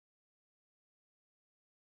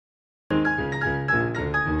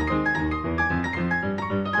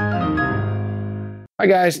Hi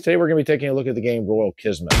guys, today we're going to be taking a look at the game Royal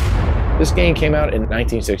Kismet. This game came out in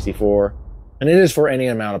 1964, and it is for any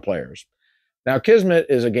amount of players. Now, Kismet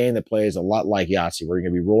is a game that plays a lot like Yahtzee, where you're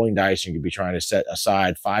going to be rolling dice and you're going to be trying to set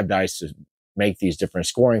aside 5 dice to make these different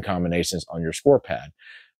scoring combinations on your score pad.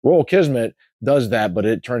 Royal Kismet does that, but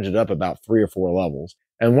it turns it up about 3 or 4 levels.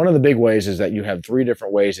 And one of the big ways is that you have 3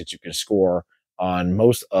 different ways that you can score on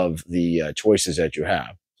most of the choices that you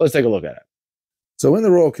have. So let's take a look at it. So in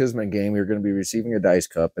the Royal Kismet game, you're going to be receiving a dice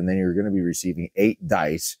cup, and then you're going to be receiving 8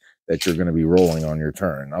 dice that you're going to be rolling on your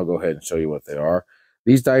turn. I'll go ahead and show you what they are.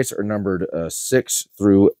 These dice are numbered 6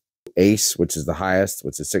 through ace, which is the highest,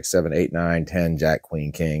 which is 6, 7, 8, 9, 10, jack,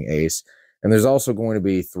 queen, king, ace. And there's also going to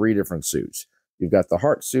be 3 different suits. You've got the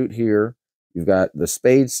heart suit here, you've got the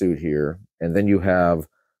spade suit here, and then you have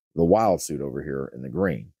the wild suit over here in the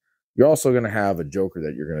green. You're also going to have a joker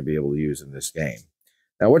that you're going to be able to use in this game.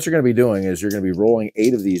 Now, what you're going to be doing is you're going to be rolling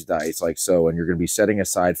 8 of these dice like so, and you're going to be setting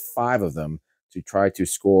aside 5 of them to try to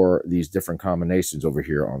score these different combinations over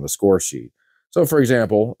here on the score sheet. So, for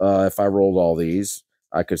example, if I rolled all these,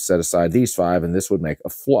 I could set aside these 5, and this would make a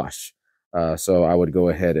flush. So I would go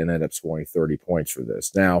ahead and end up scoring 30 points for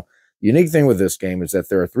this. Now, the unique thing with this game is that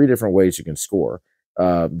there are 3 different ways you can score.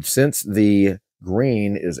 Since the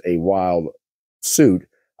green is a wild suit,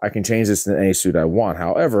 I can change this to any suit I want.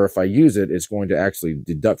 However, if I use it, it's going to actually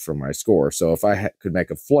deduct from my score. So if I could make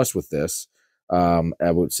a flush with this,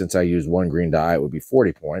 since I used 1 green die, it would be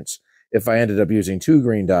 40 points. If I ended up using 2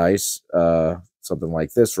 green dice, something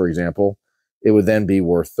like this, for example, it would then be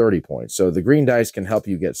worth 30 points. So the green dice can help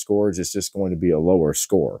you get scores. It's just going to be a lower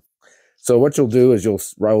score. So what you'll do is you'll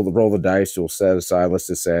roll the dice. You'll set aside, let's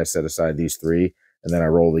just say I set aside these 3, and then I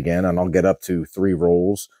roll again, and I'll get up to 3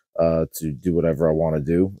 rolls to do whatever I want to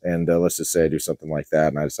do. And let's just say I do something like that,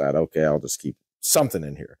 and I decide, okay, I'll just keep something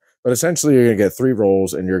in here. But essentially, you're going to get 3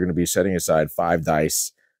 rolls, and you're going to be setting aside 5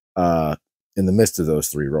 dice in the midst of those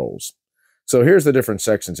 3 rolls. So here's the different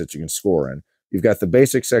sections that you can score in. You've got the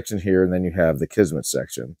basic section here, and then you have the Kismet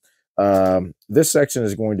section. This section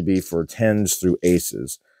is going to be for 10s through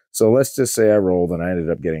aces. So let's just say I rolled, and I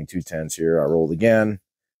ended up getting 2 10s here. I rolled again.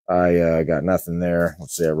 I got nothing there.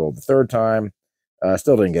 Let's say I rolled the 3rd time.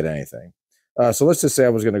 Still didn't get anything. So let's just say I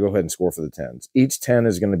was going to go ahead and score for the 10s. Each 10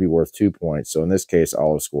 is going to be worth 2 points. So in this case,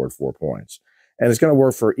 I'll have scored 4 points. And it's going to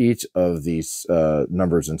work for each of these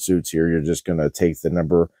numbers and suits here. You're just going to take the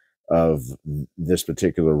number of this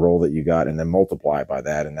particular roll that you got and then multiply it by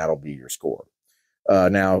that, and that'll be your score.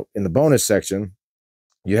 Now, in the bonus section,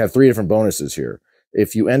 you have 3 different bonuses here.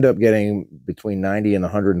 If you end up getting between 90 and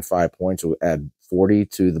 105 points, you'll add 40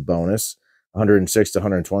 to the bonus. 106 to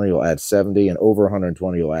 120, you'll add 70, and over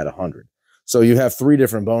 120, you'll add 100. So you have 3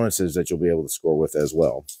 different bonuses that you'll be able to score with as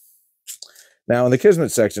well. Now, in the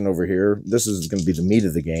Kismet section over here, this is going to be the meat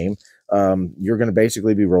of the game. You're going to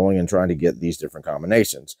basically be rolling and trying to get these different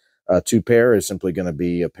combinations. 2 pair is simply going to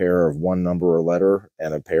be a pair of 1 number or letter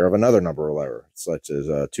and a pair of another number or letter, such as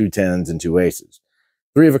 2 10s and 2 aces.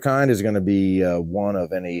 3 of a kind is going to be 1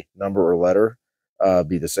 of any number or letter.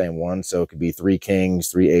 Be the same one. So it could be 3 kings,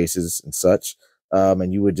 3 aces, and such.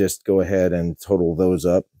 And you would just go ahead and total those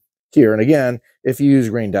up here. And again, if you use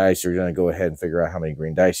green dice, you're going to go ahead and figure out how many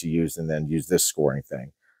green dice you used and then use this scoring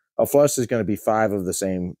thing. A flush is going to be 5 of the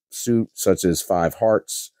same suit, such as 5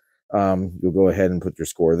 hearts. You'll go ahead and put your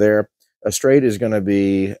score there. A straight is going to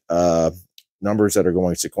be numbers that are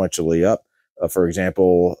going sequentially up. For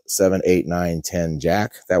example, 7, 8, 9, 10,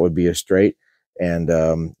 jack. That would be a straight. And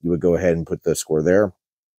you would go ahead and put the score there.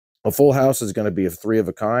 A full house is going to be a 3 of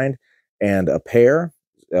a kind and a pair.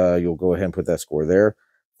 You'll go ahead and put that score there.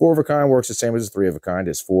 4 of a kind works the same as a 3 of a kind.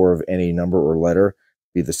 It's 4 of any number or letter,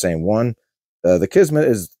 be the same one. The Kismet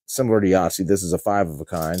is similar to Yahtzee. This is a 5 of a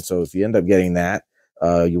kind. So if you end up getting that,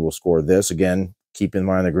 you will score this. Again, keep in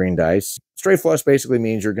mind the green dice. Straight flush basically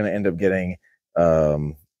means you're going to end up getting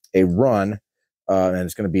a run, and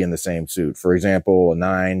it's going to be in the same suit. For example, a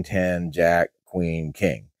 9, 10, jack, queen,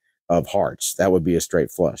 king of hearts. That would be a straight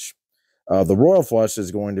flush. The royal flush is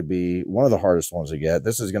going to be one of the hardest ones to get.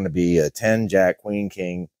 This is going to be a 10, jack, queen,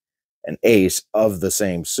 king, and ace of the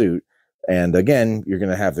same suit. And again, you're going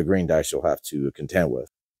to have the green dice you'll have to contend with.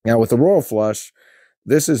 Now, with the royal flush,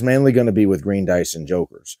 this is mainly going to be with green dice and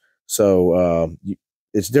jokers. So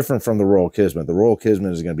it's different from the Royal Kismet. The Royal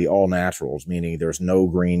Kismet is going to be all naturals, meaning there's no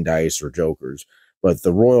green dice or jokers. But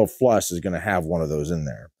the royal flush is going to have one of those in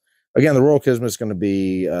there. Again, the Royal Kismet is going to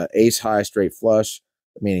be ace high straight flush,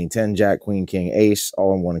 meaning 10, jack, queen, king, ace,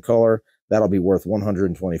 all in one color. That'll be worth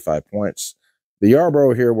 125 points. The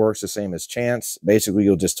Yarborough here works the same as chance. Basically,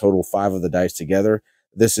 you'll just total 5 of the dice together.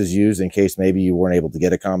 This is used in case maybe you weren't able to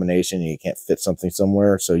get a combination and you can't fit something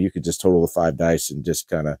somewhere. So you could just total the 5 dice and just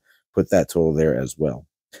kind of put that total there as well.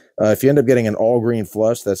 If you end up getting an all green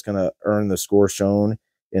flush, that's going to earn the score shown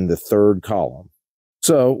in the 3rd column.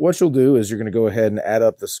 So what you'll do is you're going to go ahead and add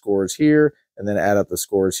up the scores here and then add up the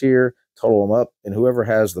scores here, total them up, and whoever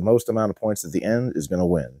has the most amount of points at the end is going to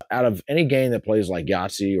win. Out of any game that plays like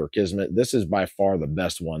Yahtzee or Kismet, this is by far the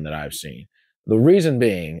best one that I've seen. The reason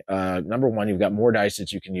being, number one, you've got more dice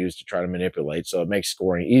that you can use to try to manipulate, so it makes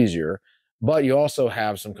scoring easier. But you also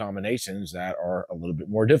have some combinations that are a little bit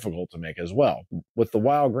more difficult to make as well. With the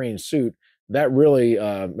wild green suit, that really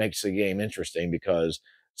makes the game interesting because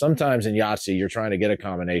sometimes in Yahtzee, you're trying to get a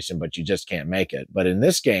combination, but you just can't make it. But in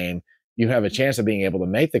this game, you have a chance of being able to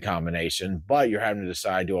make the combination, but you're having to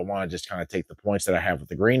decide, do I want to just kind of take the points that I have with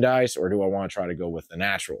the green dice, or do I want to try to go with the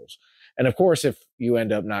naturals? And of course, if you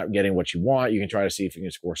end up not getting what you want, you can try to see if you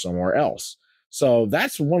can score somewhere else. So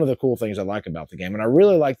that's one of the cool things I like about the game. And I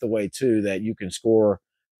really like the way, too, that you can score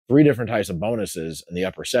 3 different types of bonuses in the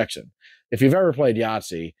upper section. If you've ever played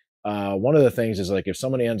Yahtzee, one of the things is like if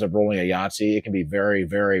somebody ends up rolling a Yahtzee, it can be very,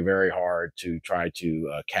 very, very hard to try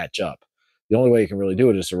to catch up. The only way you can really do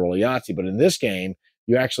it is to roll a Yahtzee. But in this game,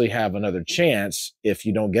 you actually have another chance if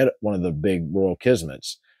you don't get one of the big Royal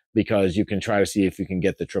Kismets, because you can try to see if you can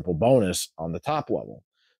get the triple bonus on the top level.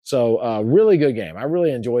 So really good game. I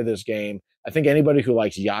really enjoy this game. I think anybody who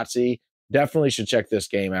likes Yahtzee definitely should check this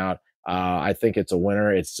game out. I think it's a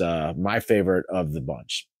winner. It's my favorite of the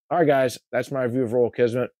bunch. All right, guys, that's my review of Royal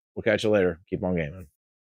Kismet. We'll catch you later. Keep on gaming.